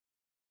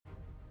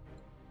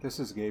This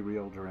is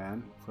Gabriel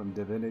Duran from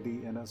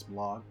Divinity in Us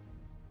blog,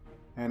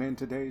 and in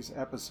today's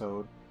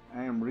episode,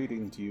 I am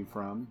reading to you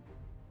from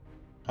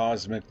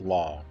Cosmic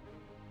Law,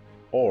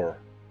 or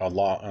a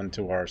Law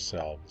unto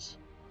Ourselves.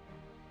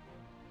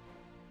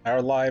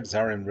 Our lives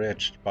are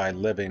enriched by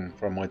living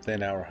from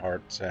within our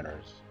heart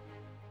centers.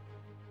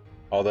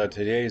 Although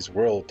today's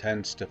world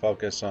tends to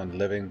focus on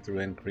living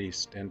through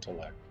increased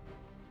intellect,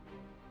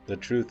 the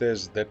truth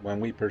is that when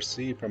we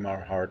perceive from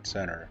our heart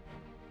center,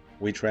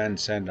 we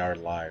transcend our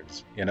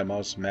lives in a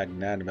most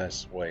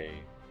magnanimous way.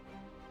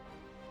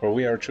 For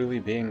we are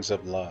truly beings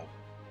of love,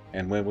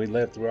 and when we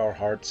live through our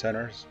heart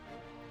centers,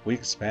 we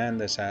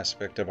expand this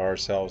aspect of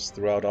ourselves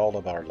throughout all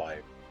of our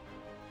life,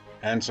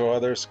 and so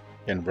others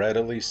can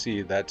readily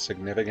see that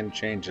significant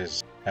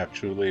changes have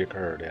truly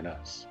occurred in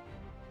us.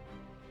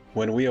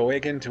 When we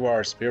awaken to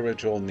our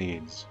spiritual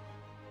needs,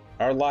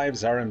 our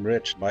lives are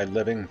enriched by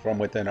living from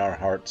within our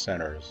heart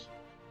centers.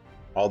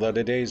 Although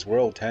today's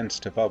world tends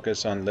to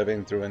focus on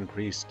living through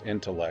increased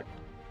intellect,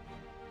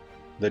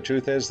 the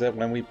truth is that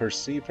when we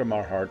perceive from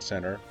our heart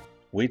center,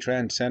 we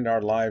transcend our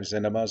lives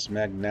in a most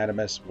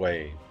magnanimous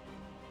way.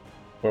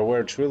 For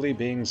we're truly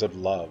beings of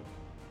love,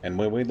 and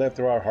when we live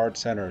through our heart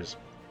centers,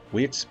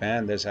 we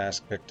expand this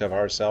aspect of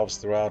ourselves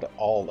throughout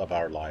all of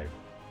our life.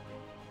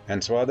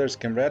 And so others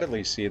can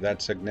readily see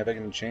that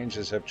significant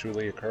changes have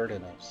truly occurred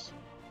in us.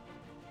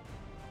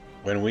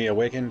 When we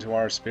awaken to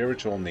our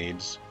spiritual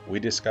needs, we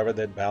discover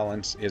that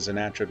balance is an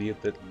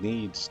attribute that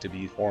needs to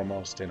be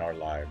foremost in our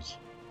lives.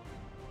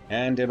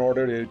 And in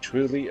order to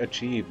truly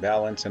achieve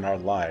balance in our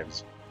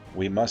lives,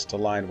 we must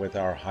align with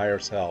our higher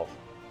self,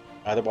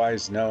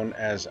 otherwise known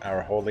as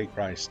our Holy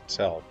Christ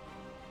Self.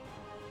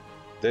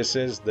 This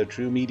is the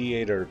true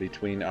mediator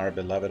between our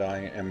beloved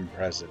I Am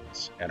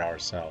Presence and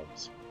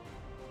ourselves.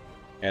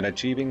 And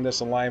achieving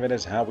this alignment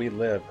is how we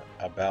live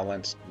a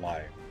balanced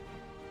life.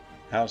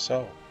 How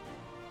so?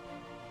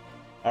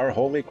 Our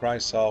Holy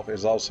Christ Self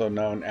is also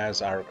known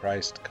as our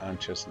Christ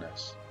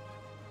Consciousness.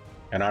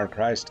 And our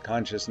Christ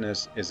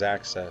Consciousness is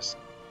accessed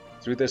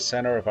through the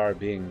center of our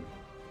being.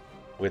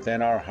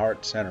 Within our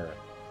heart center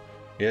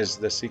is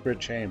the secret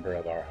chamber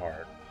of our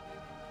heart.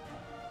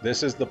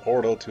 This is the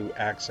portal to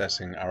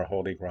accessing our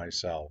Holy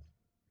Christ Self.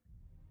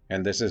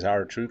 And this is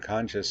our true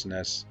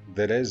consciousness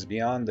that is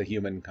beyond the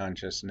human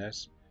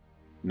consciousness,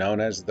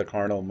 known as the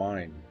carnal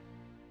mind,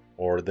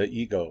 or the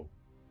ego,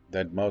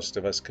 that most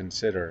of us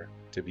consider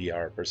to be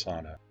our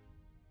persona.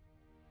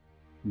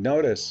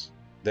 Notice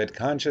that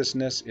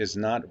consciousness is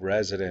not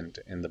resident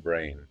in the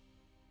brain,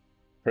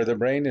 for the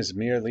brain is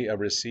merely a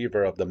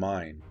receiver of the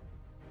mind.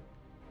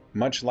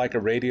 Much like a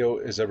radio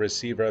is a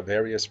receiver of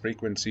various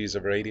frequencies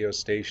of radio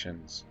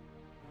stations,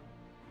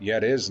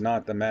 yet is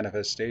not the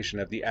manifestation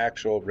of the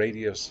actual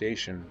radio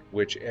station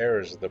which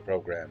airs the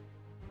program.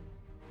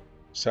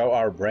 So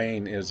our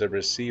brain is a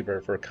receiver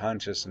for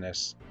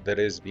consciousness that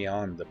is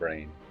beyond the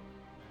brain.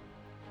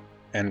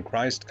 And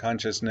Christ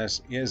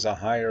consciousness is a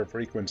higher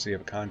frequency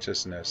of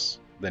consciousness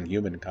than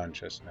human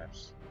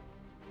consciousness.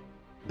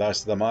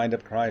 Thus, the mind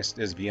of Christ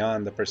is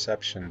beyond the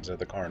perceptions of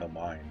the carnal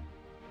mind.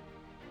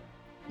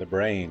 The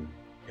brain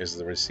is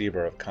the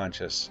receiver of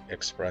conscious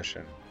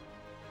expression.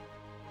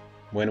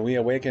 When we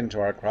awaken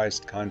to our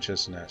Christ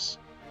consciousness,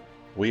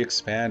 we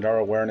expand our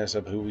awareness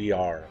of who we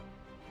are.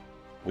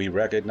 We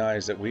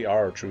recognize that we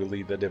are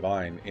truly the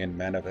divine in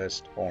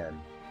manifest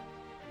form.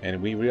 And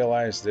we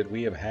realize that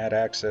we have had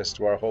access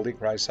to our Holy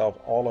Christ Self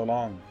all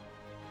along,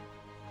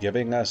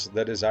 giving us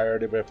the desire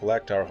to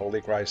reflect our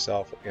Holy Christ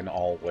Self in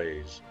all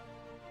ways.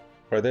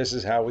 For this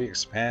is how we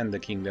expand the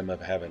kingdom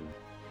of heaven,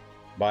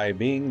 by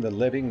being the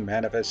living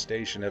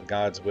manifestation of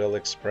God's will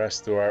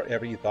expressed through our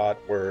every thought,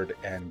 word,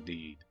 and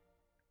deed.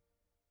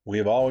 We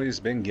have always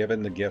been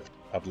given the gift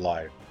of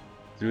life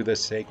through the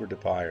sacred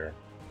fire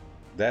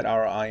that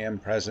our I Am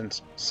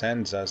Presence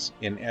sends us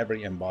in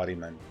every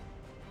embodiment.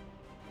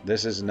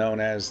 This is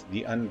known as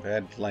the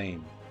unfed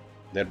flame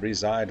that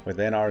resides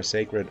within our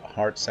sacred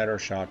heart center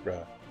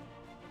chakra.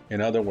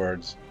 In other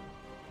words,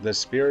 the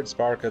spirit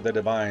spark of the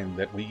divine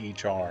that we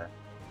each are.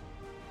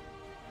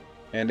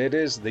 And it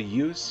is the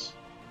use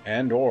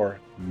and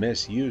or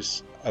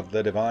misuse of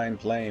the divine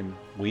flame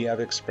we have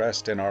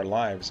expressed in our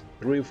lives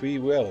through free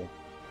will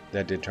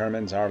that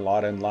determines our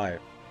lot in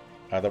life,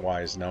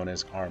 otherwise known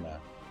as karma.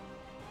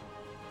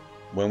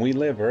 When we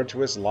live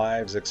virtuous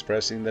lives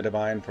expressing the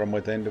divine from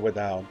within to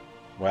without,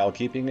 while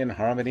keeping in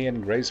harmony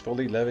and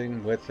gracefully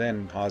living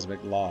within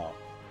cosmic law,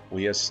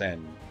 we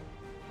ascend.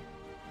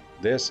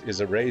 This is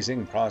a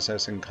raising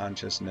process in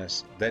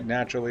consciousness that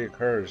naturally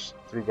occurs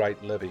through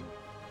right living.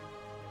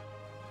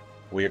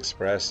 We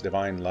express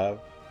divine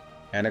love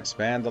and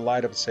expand the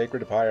light of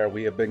sacred fire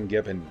we have been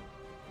given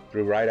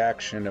through right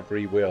action of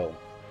free will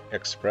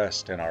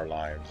expressed in our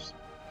lives.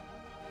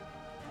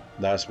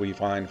 Thus we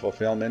find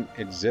fulfillment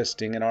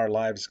existing in our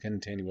lives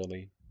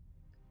continually,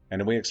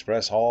 and we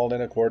express all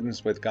in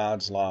accordance with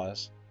God's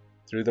laws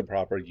through the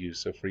proper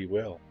use of free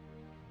will.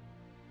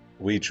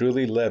 We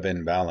truly live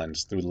in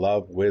balance through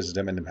love,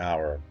 wisdom, and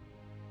power,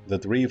 the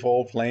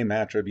threefold flame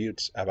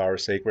attributes of our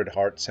sacred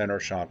heart center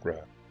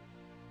chakra.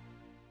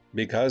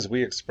 Because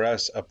we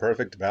express a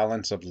perfect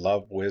balance of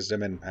love,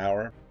 wisdom, and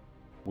power,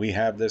 we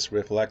have this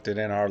reflected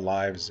in our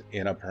lives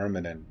in a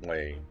permanent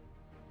way.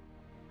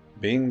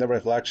 Being the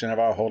reflection of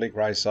our Holy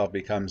Christ Self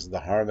becomes the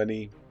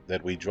harmony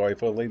that we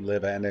joyfully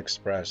live and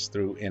express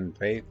through in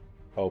faith,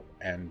 hope,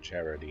 and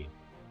charity.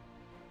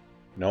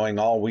 Knowing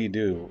all we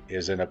do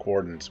is in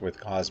accordance with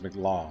cosmic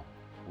law,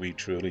 we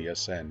truly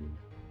ascend.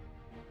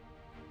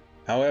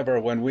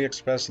 However, when we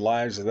express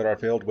lives that are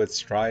filled with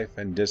strife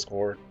and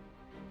discord,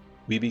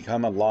 we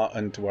become a law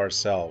unto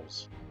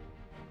ourselves,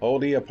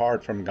 wholly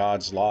apart from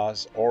God's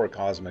laws or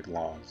cosmic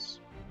laws.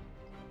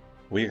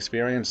 We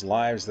experience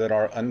lives that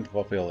are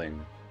unfulfilling.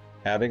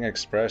 Having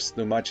expressed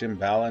through much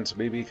imbalance,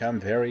 we become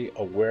very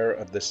aware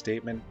of the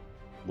statement,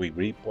 "We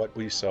reap what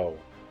we sow."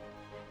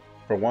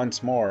 For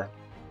once more,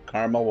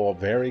 karma will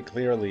very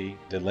clearly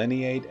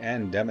delineate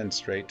and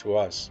demonstrate to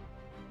us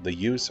the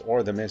use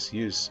or the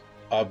misuse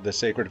of the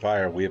sacred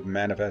fire we have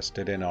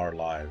manifested in our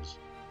lives,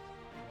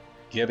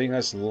 giving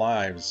us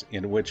lives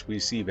in which we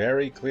see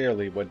very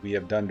clearly what we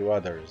have done to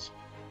others,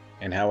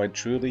 and how it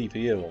truly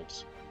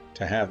feels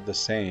to have the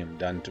same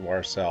done to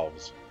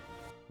ourselves,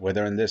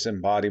 whether in this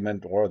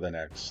embodiment or the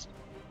next.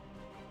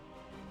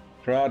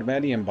 Throughout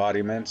many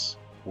embodiments,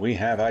 we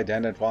have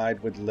identified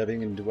with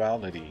living in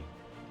duality,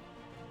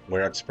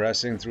 where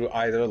expressing through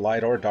either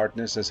light or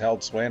darkness has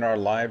held sway in our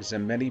lives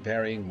in many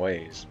varying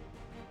ways.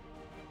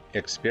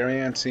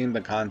 Experiencing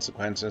the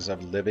consequences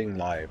of living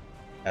life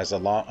as a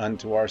law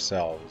unto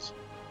ourselves,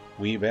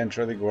 we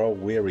eventually grow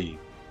weary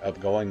of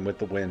going with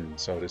the wind,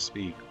 so to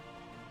speak,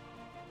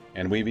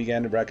 and we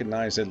begin to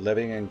recognize that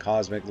living in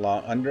cosmic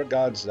law under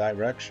God's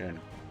direction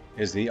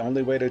is the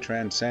only way to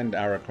transcend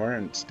our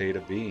current state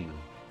of being.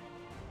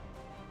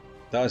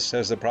 Thus,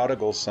 as the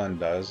prodigal son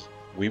does,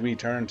 we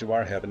return to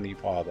our Heavenly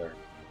Father,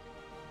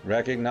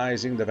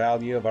 recognizing the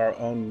value of our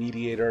own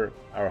mediator,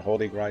 our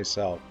Holy Christ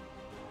Self.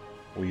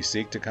 We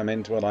seek to come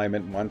into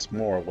alignment once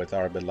more with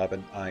our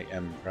beloved I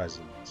Am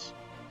Presence.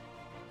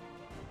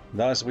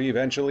 Thus, we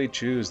eventually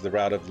choose the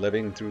route of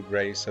living through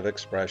grace of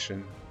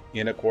expression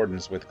in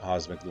accordance with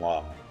cosmic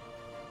law,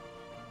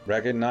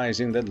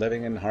 recognizing that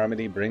living in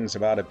harmony brings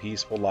about a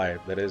peaceful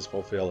life that is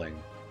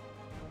fulfilling.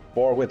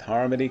 For with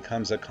harmony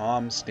comes a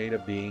calm state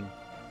of being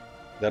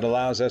that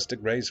allows us to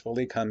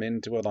gracefully come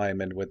into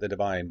alignment with the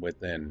divine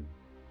within.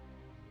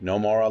 No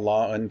more a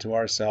law unto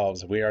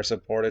ourselves, we are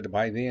supported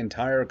by the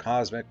entire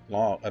cosmic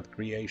law of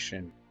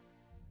creation.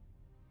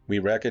 We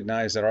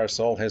recognize that our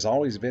soul has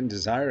always been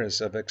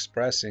desirous of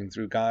expressing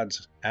through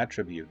God's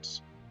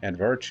attributes and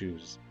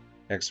virtues,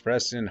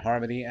 expressed in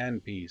harmony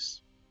and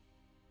peace.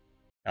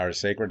 Our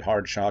sacred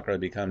heart chakra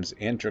becomes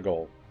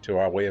integral to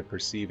our way of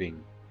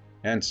perceiving,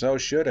 and so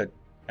should it,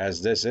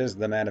 as this is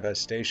the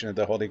manifestation of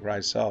the Holy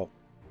Christ Self,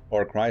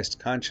 or Christ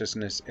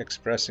consciousness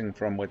expressing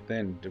from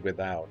within to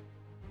without.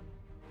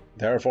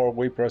 Therefore,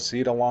 we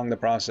proceed along the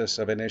process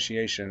of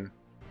initiation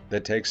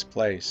that takes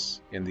place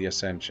in the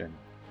ascension.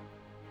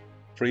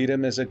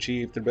 Freedom is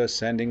achieved through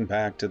ascending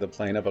back to the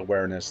plane of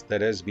awareness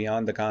that is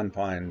beyond the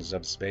confines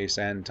of space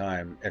and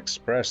time,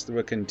 expressed through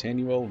a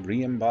continual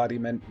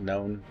re-embodiment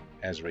known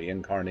as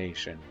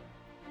reincarnation.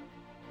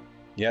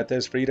 Yet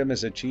this freedom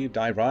is achieved,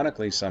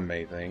 ironically some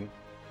may think,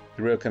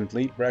 through a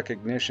complete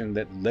recognition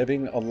that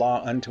living a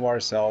law unto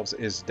ourselves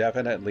is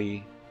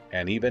definitely,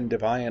 and even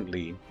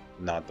defiantly,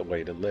 not the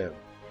way to live.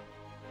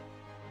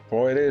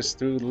 For it is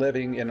through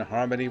living in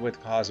harmony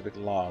with cosmic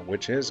law,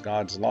 which is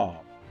God's law,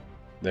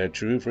 that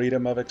true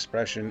freedom of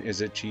expression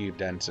is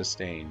achieved and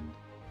sustained.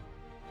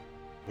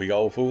 We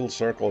go full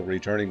circle,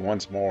 returning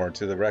once more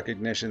to the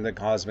recognition that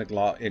cosmic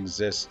law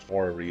exists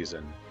for a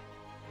reason,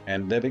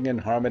 and living in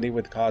harmony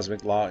with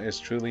cosmic law is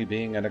truly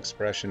being an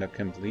expression of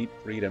complete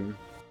freedom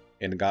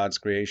in God's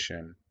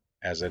creation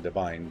as a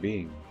divine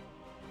being.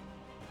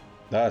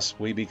 Thus,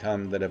 we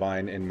become the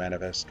divine in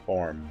manifest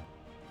form.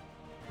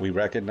 We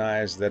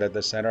recognize that at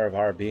the center of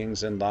our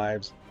beings and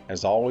lives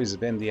has always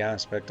been the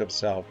aspect of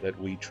self that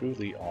we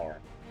truly are.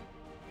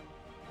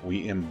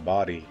 We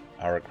embody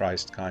our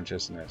Christ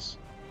consciousness,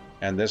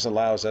 and this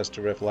allows us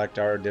to reflect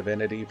our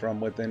divinity from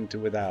within to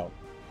without,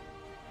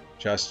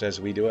 just as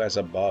we do as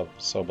above,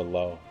 so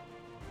below.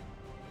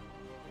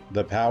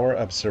 The power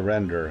of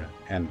surrender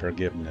and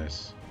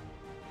forgiveness.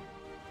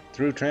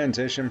 Through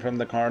transition from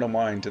the carnal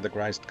mind to the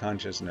Christ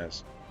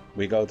consciousness,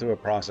 we go through a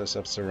process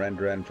of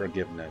surrender and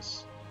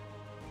forgiveness.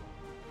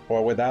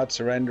 For without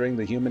surrendering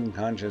the human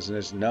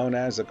consciousness known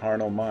as the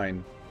carnal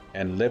mind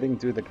and living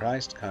through the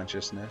Christ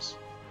consciousness,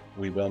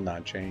 we will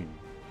not change.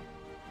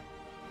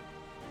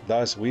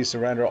 Thus, we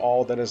surrender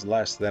all that is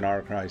less than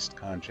our Christ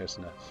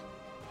consciousness.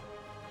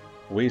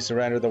 We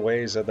surrender the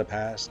ways of the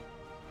past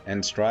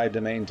and strive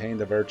to maintain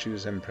the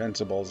virtues and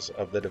principles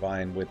of the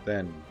divine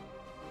within,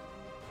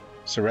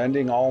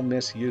 surrendering all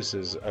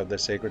misuses of the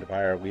sacred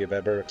fire we have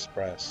ever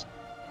expressed.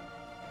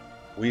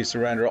 We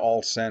surrender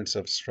all sense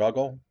of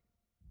struggle,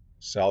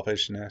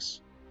 selfishness,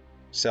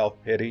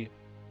 self-pity,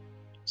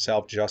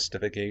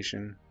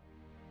 self-justification,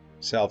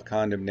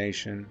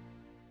 self-condemnation,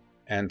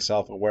 and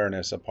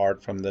self-awareness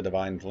apart from the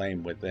divine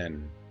flame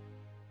within.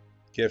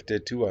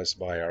 gifted to us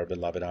by our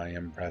beloved I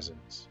Am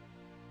Presence.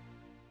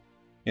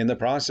 In the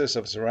process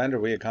of surrender,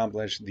 we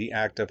accomplish the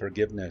act of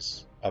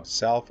forgiveness of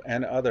self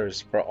and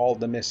others for all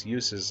the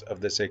misuses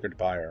of the sacred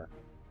fire.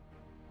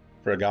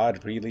 For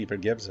God freely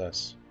forgives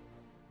us.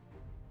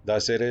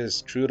 Thus it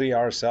is truly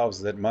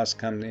ourselves that must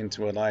come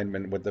into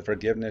alignment with the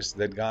forgiveness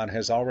that God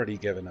has already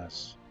given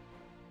us.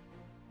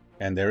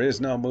 And there is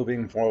no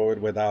moving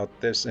forward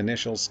without this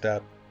initial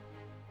step,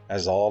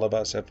 as all of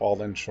us have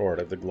fallen short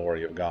of the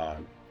glory of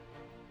God.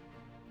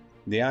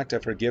 The act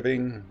of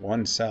forgiving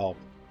oneself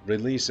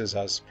releases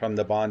us from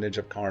the bondage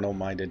of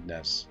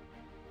carnal-mindedness.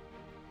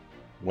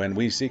 When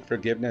we seek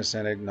forgiveness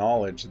and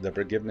acknowledge the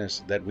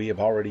forgiveness that we have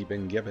already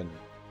been given,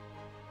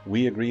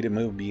 we agree to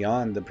move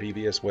beyond the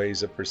previous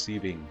ways of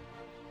perceiving,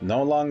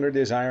 no longer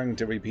desiring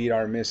to repeat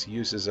our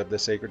misuses of the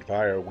sacred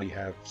fire we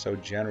have so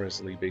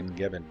generously been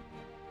given.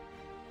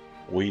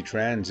 We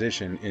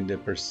transition into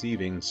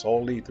perceiving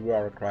solely through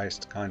our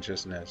Christ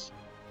consciousness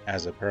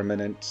as a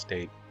permanent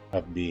state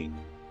of being.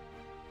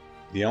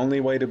 The only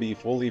way to be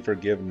fully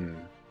forgiven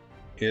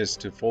is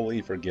to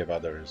fully forgive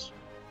others.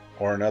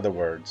 Or in other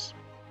words,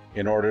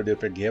 in order to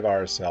forgive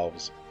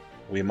ourselves,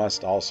 we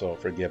must also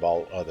forgive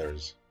all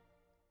others.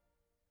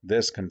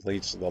 This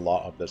completes the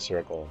law of the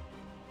circle.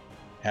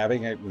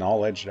 Having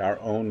acknowledged our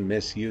own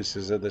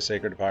misuses of the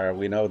sacred fire,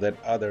 we know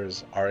that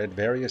others are at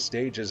various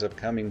stages of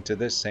coming to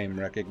this same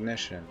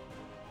recognition.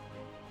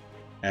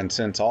 And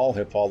since all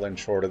have fallen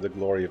short of the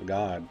glory of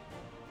God,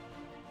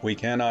 we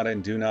cannot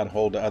and do not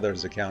hold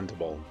others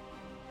accountable,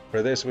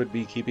 for this would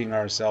be keeping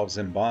ourselves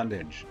in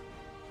bondage,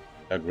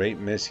 a great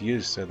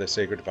misuse of the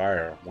sacred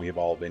fire we have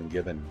all been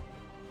given.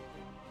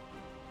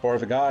 For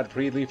if God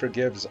freely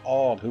forgives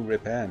all who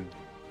repent,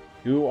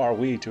 who are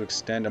we to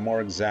extend a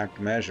more exact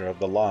measure of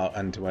the law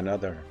unto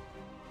another?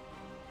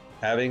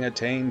 Having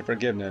attained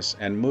forgiveness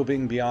and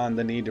moving beyond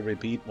the need to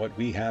repeat what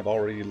we have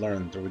already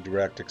learned through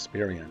direct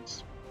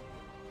experience,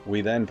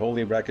 we then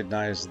fully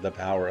recognize the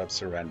power of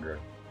surrender.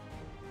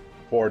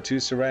 For to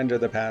surrender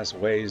the past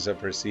ways of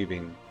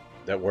perceiving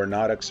that were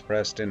not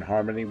expressed in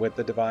harmony with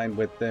the divine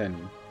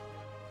within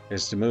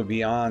is to move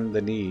beyond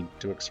the need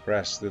to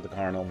express through the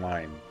carnal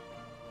mind.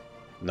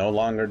 No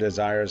longer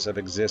desirous of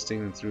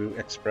existing through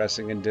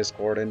expressing in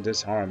discord and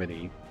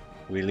disharmony,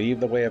 we leave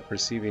the way of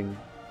perceiving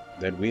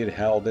that we had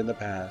held in the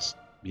past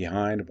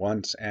behind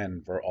once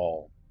and for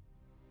all.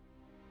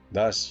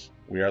 Thus,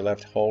 we are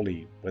left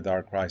wholly with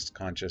our Christ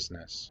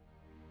consciousness.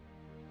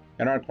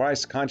 And our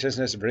Christ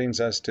consciousness brings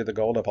us to the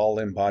goal of all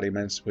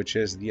embodiments, which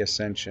is the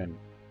ascension.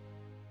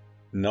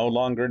 No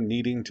longer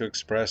needing to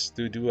express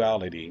through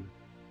duality,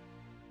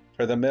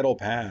 for the middle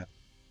path,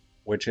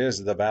 which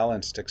is the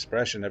balanced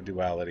expression of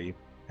duality,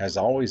 has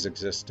always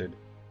existed,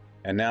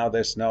 and now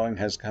this knowing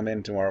has come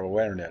into our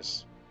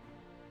awareness.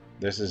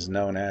 This is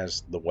known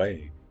as the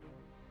Way.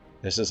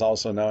 This is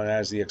also known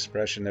as the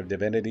expression of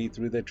divinity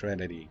through the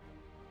Trinity,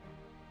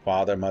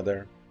 Father,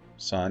 Mother,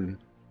 Son,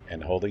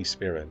 and Holy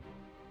Spirit.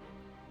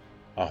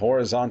 A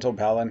horizontal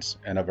balance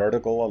and a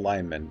vertical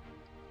alignment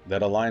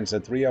that aligns the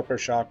three upper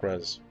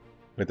chakras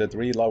with the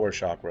three lower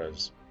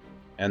chakras,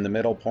 and the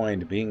middle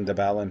point being the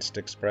balanced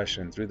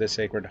expression through the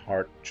Sacred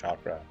Heart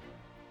chakra.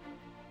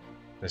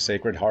 The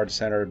Sacred Heart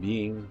Center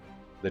being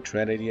the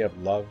Trinity of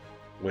love,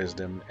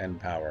 wisdom, and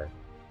power,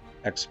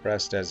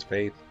 expressed as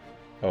faith,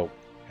 hope,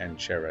 and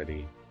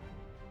charity.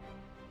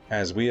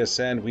 As we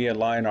ascend, we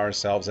align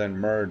ourselves and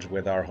merge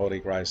with our Holy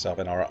Christ Self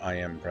in our I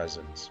Am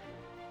Presence.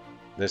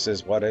 This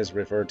is what is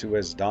referred to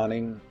as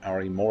donning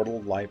our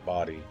immortal light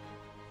body,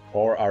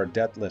 or our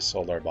deathless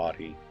solar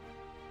body.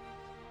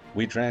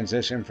 We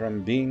transition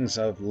from beings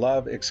of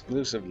love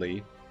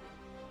exclusively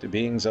to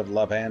beings of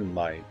love and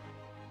light.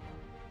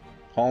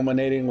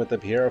 Culminating with the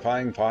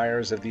purifying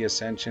fires of the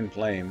ascension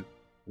flame,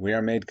 we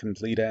are made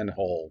complete and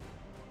whole,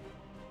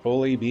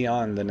 fully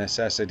beyond the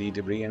necessity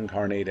to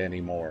reincarnate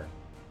anymore.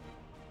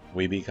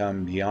 We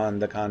become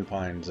beyond the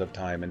confines of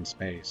time and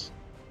space,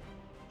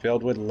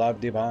 filled with love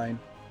divine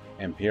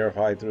and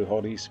purified through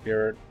Holy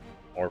Spirit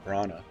or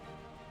prana.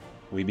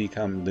 We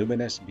become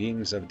luminous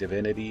beings of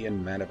divinity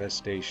and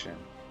manifestation,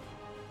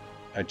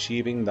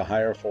 achieving the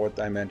higher fourth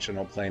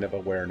dimensional plane of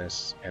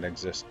awareness and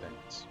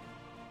existence.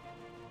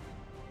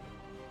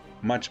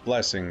 Much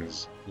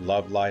blessings,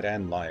 love, light,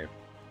 and life.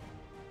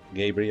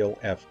 Gabriel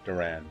F.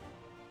 Duran.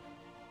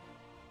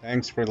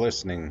 Thanks for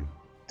listening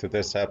to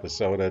this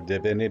episode of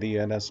Divinity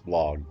in Us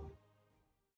blog.